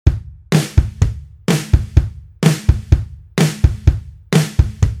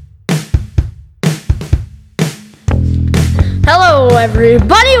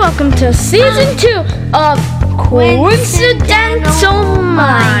everybody, welcome to season 2 of Coincidental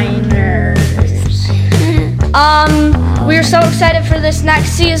Minors. We're so excited for this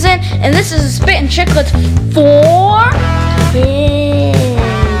next season, and this is Spit and Chicklets for Kids.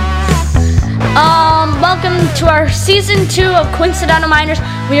 Welcome to our season 2 of Coincidental Minors.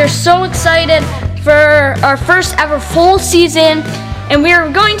 We are so excited for our first ever full season. And we are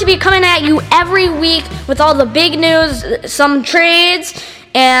going to be coming at you every week with all the big news, some trades,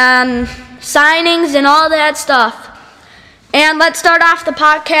 and signings, and all that stuff. And let's start off the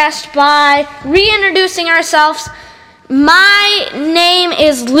podcast by reintroducing ourselves. My name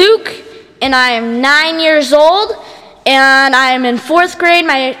is Luke, and I am 9 years old, and I am in 4th grade.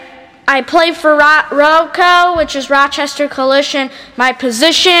 I play for ROCO, which is Rochester Coalition. My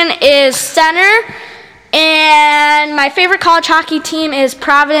position is center. And my favorite college hockey team is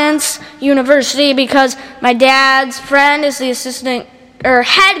Providence University because my dad's friend is the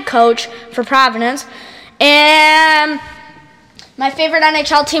head coach for Providence. And my favorite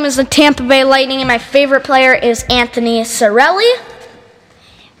NHL team is the Tampa Bay Lightning, and my favorite player is Anthony Cirelli.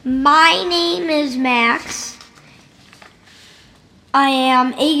 My name is Max. I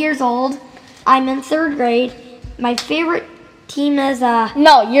am 8 years old. I'm in 3rd grade. My favorite team is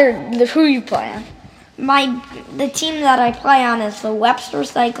who you play on? The team that I play on is the Webster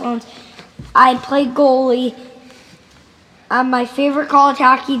Cyclones. I play goalie. My favorite college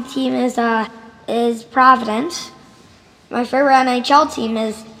hockey team is Providence. My favorite NHL team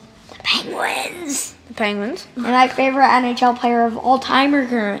is the Penguins. The Penguins. And my favorite NHL player of all time or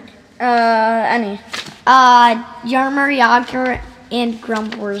current? Any. Jaromir Jagr and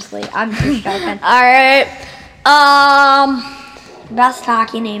Grump Worsley. I'm just joking. All right. Best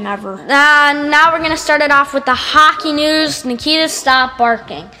hockey name ever. Now we're going to start it off with the hockey news. Nikita, stop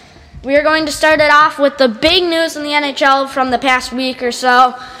barking. We are going to start it off with the big news in the NHL from the past week or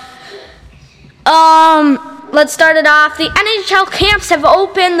so. Let's start it off. The NHL camps have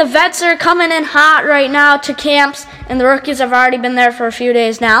opened. The vets are coming in hot right now to camps, and the rookies have already been there for a few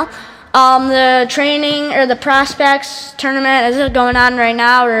days now. The training or the prospects tournament is going on right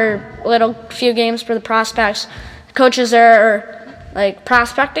now, or few games for the prospects. Coaches are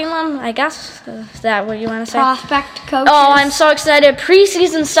prospecting them, I guess. Is that what you want to say? Prospect coaches. Oh, I'm so excited.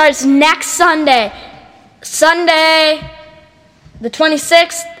 Preseason starts next Sunday. Sunday the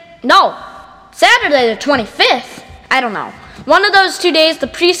 26th. No, Saturday the 25th. I don't know. One of those 2 days, the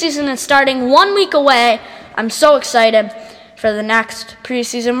preseason is starting 1 week away. I'm so excited for the next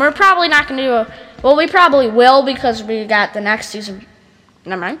preseason. We're probably not going to do we probably will because we got the next season.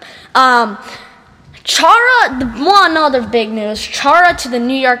 Never mind. Chara, one other big news, Chara to the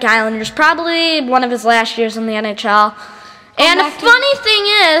New York Islanders, probably one of his last years in the NHL. And the funny thing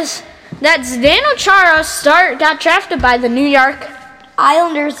is that Zdeno Chara got drafted by the New York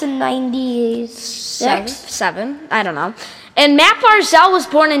Islanders in 96? I don't know. And Matt Barzal was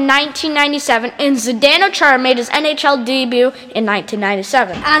born in 1997, and Zdeno Chara made his NHL debut in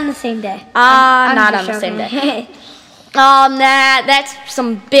 1997. On the same day. Not on the same day. That's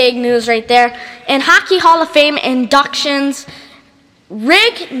some big news right there. And Hockey Hall of Fame inductions,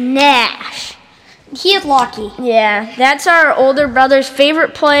 Rick Nash. He is lucky. Yeah, that's our older brother's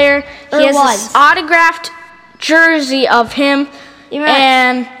favorite player. He has this autographed jersey of him.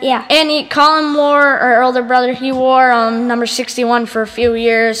 And Colin Moore, our older brother, he wore number 61 for a few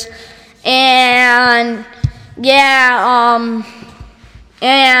years. And and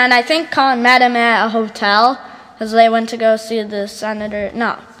I think Colin met him at a hotel. Because they went to go see the Senator.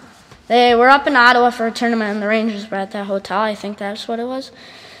 No, they were up in Ottawa for a tournament, and the Rangers were at that hotel. I think that's what it was.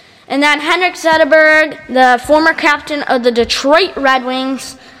 And then Henrik Zetterberg, the former captain of the Detroit Red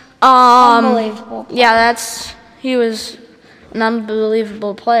Wings. Unbelievable. Yeah, he was an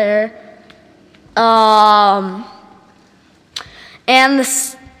unbelievable player. And the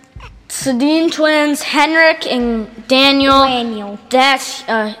Sedin twins, Henrik and Daniel. That's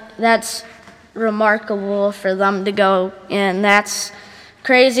remarkable for them to go in. That's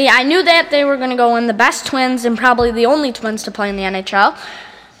crazy. I knew that they were going to go in, the best twins and probably the only twins to play in the NHL.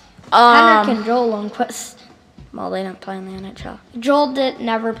 Henrik and Joel Lundqvist. Well, they didn't play in the NHL. Joel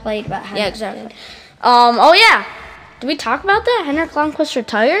never played, but Henrik exactly. did. Did we talk about that? Henrik Lundqvist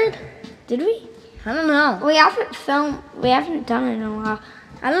retired? Did we? I don't know. We haven't done it in a while.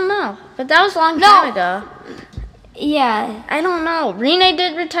 I don't know. But that was a long time ago. Yeah. I don't know. Rene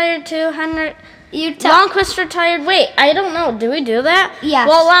did retire too. Henrik. Lundqvist retired. Wait, I don't know. Did we do that? Yes.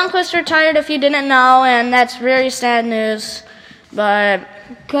 Well, Lundqvist retired if you didn't know, and that's very sad news. But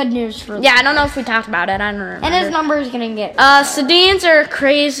good news for them. Yeah, I don't know if we talked about it. I don't remember. And his number is going to get... Sedins are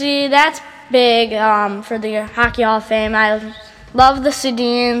crazy. That's big for the Hockey Hall of Fame. Love the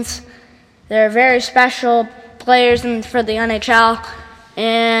Sedins. They're very special players for the NHL.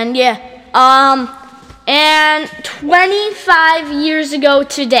 And yeah. And 25 years ago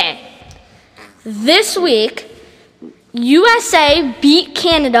today, this week, USA beat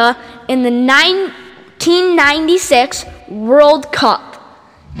Canada in the 1996 World Cup.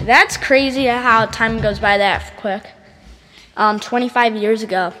 That's crazy how time goes by that quick. 25 years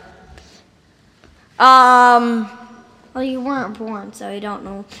ago. Well, you weren't born, so you don't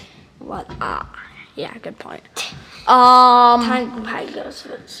know what. Yeah, good point. Time goes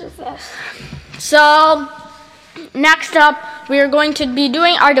so fast. So, next up, we are going to be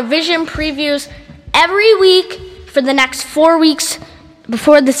doing our division previews every week for the next 4 weeks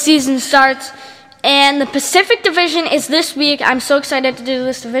before the season starts. And the Pacific Division is this week. I'm so excited to do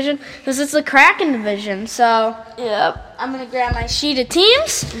this division because it's the Kraken division. So, Yep. I'm going to grab my sheet of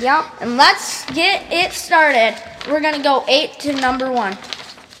teams. Yep. And let's get it started. We're going to go 8 to number 1.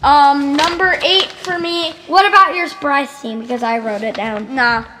 Number 8 for me. What about your surprise team? Because I wrote it down.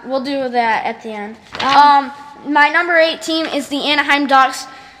 Nah, we'll do that at the end. My number 8 team is the Anaheim Ducks.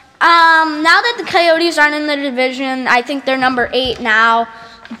 Now that the Coyotes aren't in the division, I think they're number 8 now.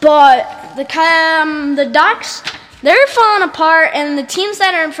 But the Ducks, they're falling apart, and the teams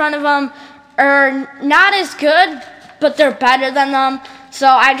that are in front of them are not as good, but they're better than them. So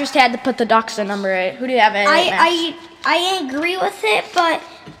I just had to put the Ducks at number 8. Who do you have at 8, Max? I agree with it, but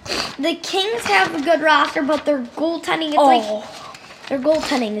the Kings have a good roster, but their goaltending their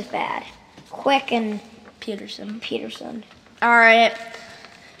goaltending is bad. Quick and Peterson. All right.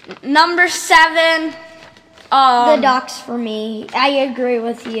 Number 7. The Ducks for me. I agree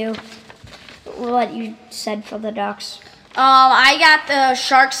with you. What you said for the Ducks. I got the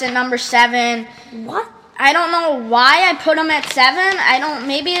Sharks at number 7. What? I don't know why I put them at 7.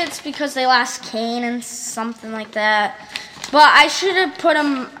 Maybe it's because they lost Kane and something like that. But I should have put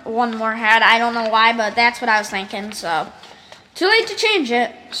them one more ahead. I don't know why, but that's what I was thinking. So, too late to change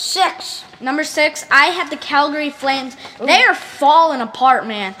it. 6. Number 6, I had the Calgary Flames. Ooh. They are falling apart,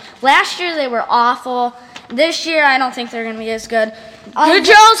 man. Last year they were awful. This year I don't think they're going to be as good.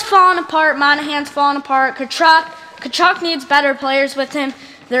 Goodrow's falling apart. Monahan's falling apart. Kachuk needs better players with him.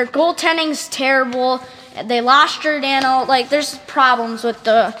 Their goaltending's terrible. They lost Giordano. There's problems with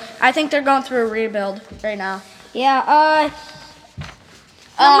I think they're going through a rebuild right now. Yeah,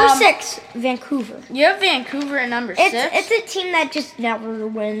 number 6, Vancouver. You have Vancouver at number 6? It's a team that just never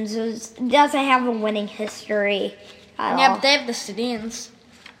wins. It doesn't have a winning history at all. But they have the Sedins.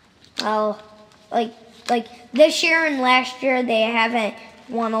 Well, like this year and last year, they haven't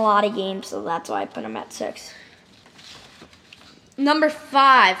won a lot of games, so that's why I put them at 6. Number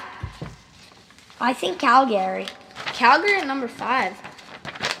 5. I think Calgary. Calgary at number 5.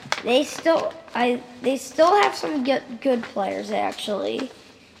 They still have some good players actually.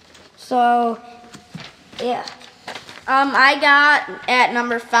 So, yeah. I got at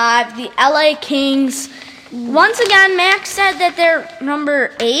number 5 the LA Kings. Once again, Max said that they're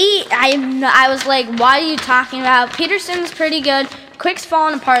number 8. I was like, what are you talking about? Peterson's pretty good. Quick's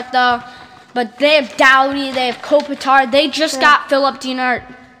falling apart though. But they have Doughty, they have Kopitar. They just got Phil Danault,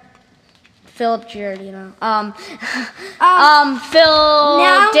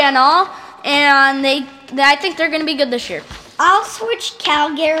 and I think they're going to be good this year. I'll switch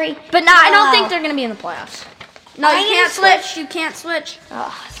Calgary. But no, I don't think they're going to be in the playoffs. No, you can't switch. You can't switch.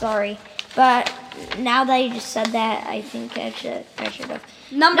 Oh, sorry. But now that you just said that, I think I should have.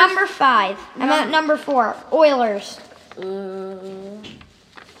 Number 5. I'm at number 4. Oilers. Ooh.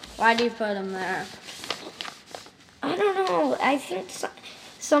 Why do you put them there? I don't know. I think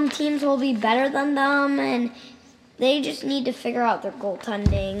some teams will be better than them, and they just need to figure out their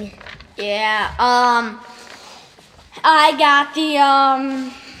goaltending. Yeah. I got the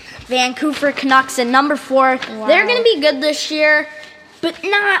Vancouver Canucks at number 4. Wow. They're going to be good this year, but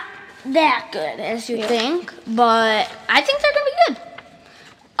not that good as you think. But I think they're going to be good.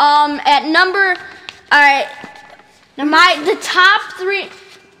 At number, the top 3.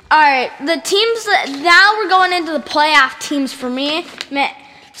 All right, the teams now we're going into the playoff teams for me.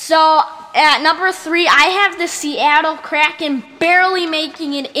 So at number 3, I have the Seattle Kraken barely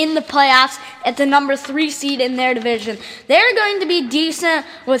making it in the playoffs at the number 3 seed in their division. They're going to be decent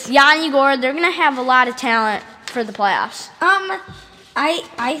with Yanni Gourde. They're going to have a lot of talent for the playoffs.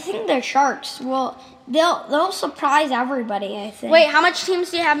 I think the Sharks they'll surprise everybody, I think. Wait, how much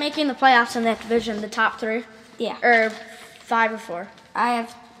teams do you have making the playoffs in that division? The top 3? Yeah. Or 5 or 4? I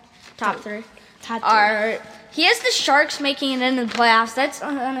have top 3. Top 3. All right. He has the Sharks making it into the playoffs. That's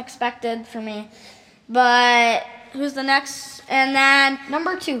unexpected for me. But who's the next? And then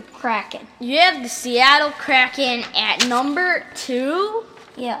Number 2, Kraken. you have the Seattle Kraken at number 2.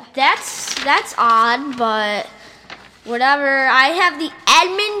 Yeah. That's odd, but whatever. I have the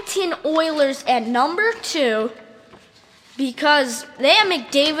Edmonton Oilers at number 2 because they have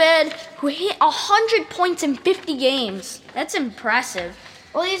McDavid, who hit 100 points in 50 games. That's impressive.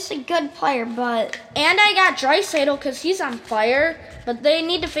 Well, he's a good player, but And I got Draisaitl because he's on fire, but they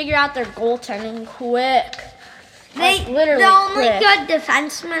need to figure out their goaltending quick. Like, literally the only quick. good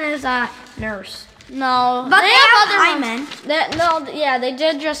defenseman is Nurse. No, But they have other Hyman. ones. They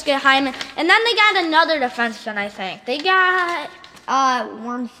did just get Hyman, and then they got another defenseman. I think they got.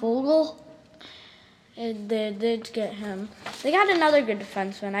 Warren Fogle. They did get him. They got another good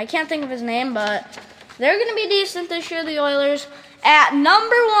defenseman. I can't think of his name, but they're gonna be decent this year. The Oilers. At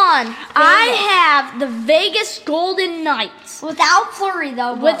number 1, I have the Vegas Golden Knights. Without Fleury,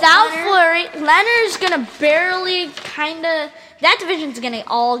 though. but Without Leonard- Fleury, Leonard's gonna barely that division's gonna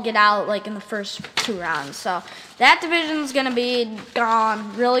all get out like in the first 2 rounds. So that division's gonna be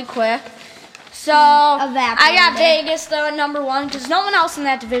gone really quick. So I got Vegas though at number 1 because no one else in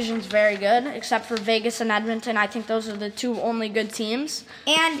that division is very good except for Vegas and Edmonton. I think those are the 2 only good teams.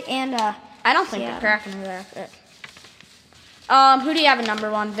 And I don't think Yeah. the Kraken are that good. Who do you have at number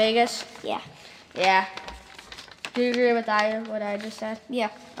 1? Vegas? yeah. Yeah. Do you agree with what I just said? Yeah.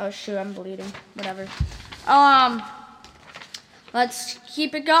 Oh shoot, I'm bleeding. Whatever. Let's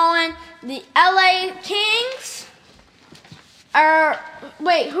keep it going. The LA Kings are.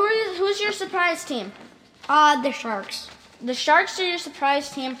 Wait, who's your surprise team? The Sharks. The Sharks are your surprise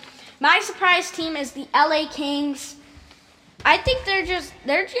team. My surprise team is the LA Kings. I think they're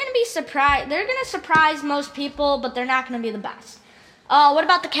gonna be surprised. They're gonna surprise most people, but they're not gonna be the best. What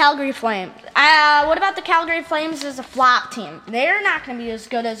about the Calgary Flames? What about the Calgary Flames as a flop team? They're not gonna be as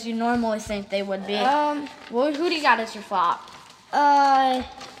good as you normally think they would be. Who do you got as your flop?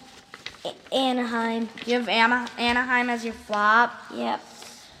 Anaheim. You have Anaheim as your flop. Yep.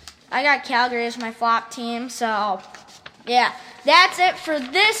 I got Calgary as my flop team. So, yeah, that's it for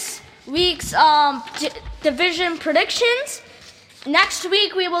this week's division predictions. Next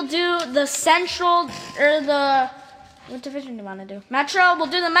week we will do the Central what division do you want to do? Metro. We'll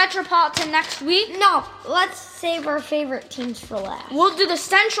do the Metropolitan next week. No, let's save our favorite teams for last. We'll do the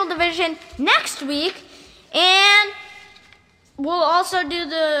Central Division next week, and we'll also do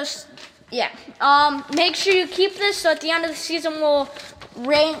the make sure you keep this so at the end of the season we'll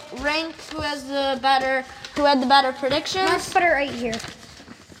rank who had the better predictions. Let's put it right here.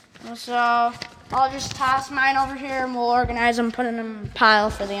 So I'll just toss mine over here and we'll organize them, put them in a pile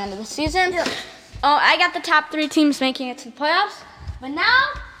for the end of the season. I got the top 3 teams making it to the playoffs. But now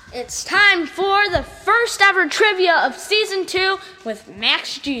it's time for the first ever trivia of season 2 with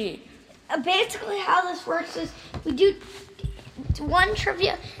Max G. Basically, how this works is we do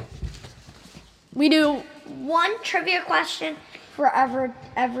one trivia question for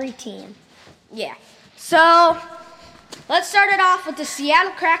every team. Yeah. So let's start it off with the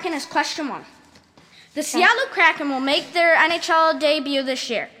Seattle Kraken as question 1. The Seattle Kraken will make their NHL debut this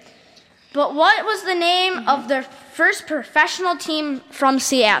year. But what was the name of their first professional team from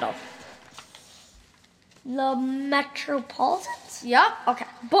Seattle? The Metropolitans? Yep. Okay.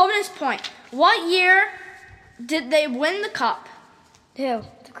 Bonus point. What year did they win the cup? Who?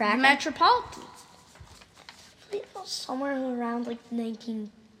 The Kraken? The Metropolitans. I believe it was somewhere around like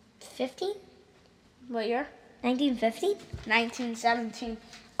 1915? What year? 1915? 1917.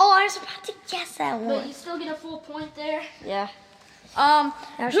 Oh, I was about to guess that But one. you still get a full point there. Yeah. Who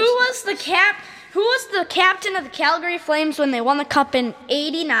was the captain of the Calgary Flames when they won the cup in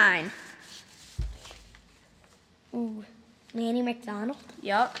 '89? Ooh, Manny McDonald?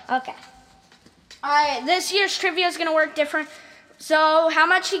 Yup. Okay. All right, this year's trivia is going to work different. So how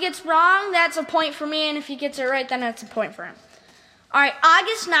much he gets wrong, that's a point for me, and if he gets it right, then that's a point for him. All right,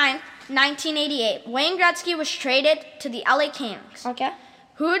 August 9th, 1988, Wayne Gretzky was traded to the LA Kings. Okay.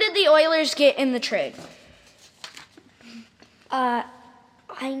 Who did the Oilers get in the trade? I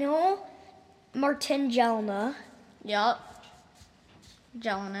know Martin Jelna. Yup.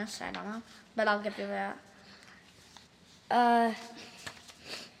 Jealous, I don't know, but I'll give you that.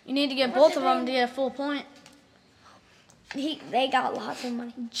 You need to get both of them to get a full point. They got lots of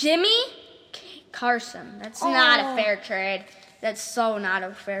money. Jimmy Carson. That's not a fair trade. That's so not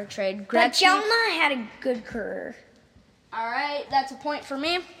a fair trade. But Gretzky. Jelna had a good career. All right, that's a point for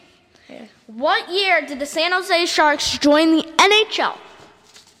me. Yeah. What year did the San Jose Sharks join the NHL?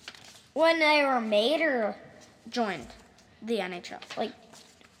 When they were made or Joined the NHL. like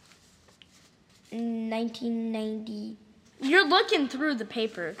 1990. You're looking through the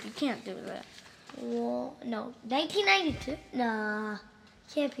paper. You can't do that. Well, no, 1992. Nah,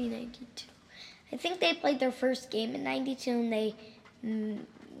 can't be 92. I think they played their first game in 92 and they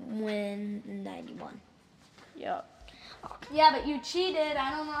win in 91. Yep. Yeah, but you cheated.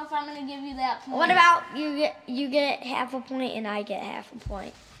 I don't know if I'm going to give you that point. What about you get half a point and I get half a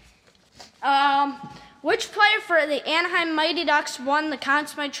point? Which player for the Anaheim Mighty Ducks won the Conn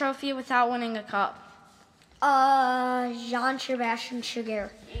Smythe Trophy without winning a cup? Jean-Sebastian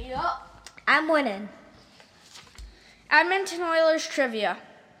Sugar. Yep. I'm winning. Edmonton Oilers trivia.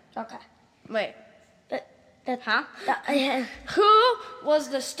 Okay. Wait. Huh? Who was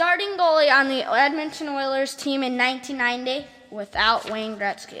the starting goalie on the Edmonton Oilers team in 1990 without Wayne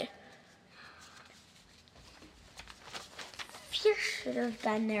Gretzky? Fear should have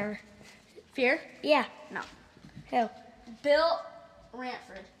been there. Fear? Yeah. No. Who? Bill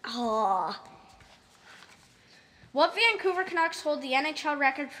Ranford. Oh. What Vancouver Canucks hold the NHL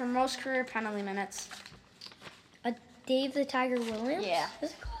record for most career penalty minutes? Dave the Tiger Williams? Yeah.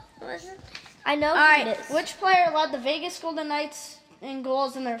 Is it called? Was it? I know All who right. it is. Which player led the Vegas Golden Knights in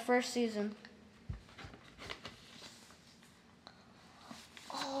goals in their first season?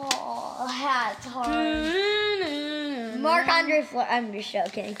 Oh, that's hard. Marc-Andre Fleury. I'm just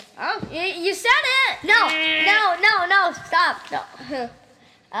joking. Oh, you said it. No. Stop. No.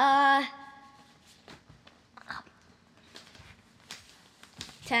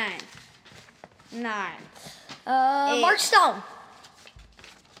 10, 9. Mark Stone.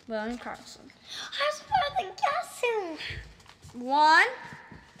 William Karlsson. I was about to guess him. 1,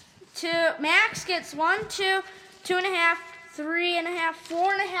 2. Max gets 1, 2, 2.5, 3.5,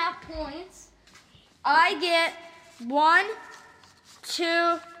 4.5 points. I get 1,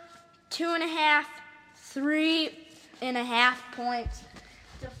 2, 2.5, 3.5 points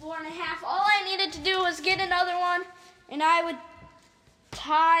to 4.5. All I needed to do was get another one, and I would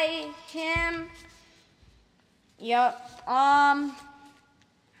tie him. Yep. How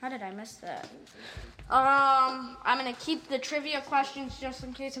did I miss that? I'm gonna keep the trivia questions just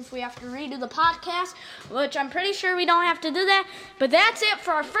in case if we have to redo the podcast, which I'm pretty sure we don't have to do that. But that's it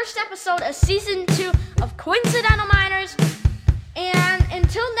for our first episode of season 2 of Coincidental Minors. And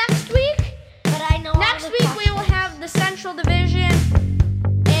until next week, next week we will have the Central Division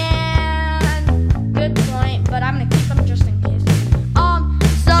and good.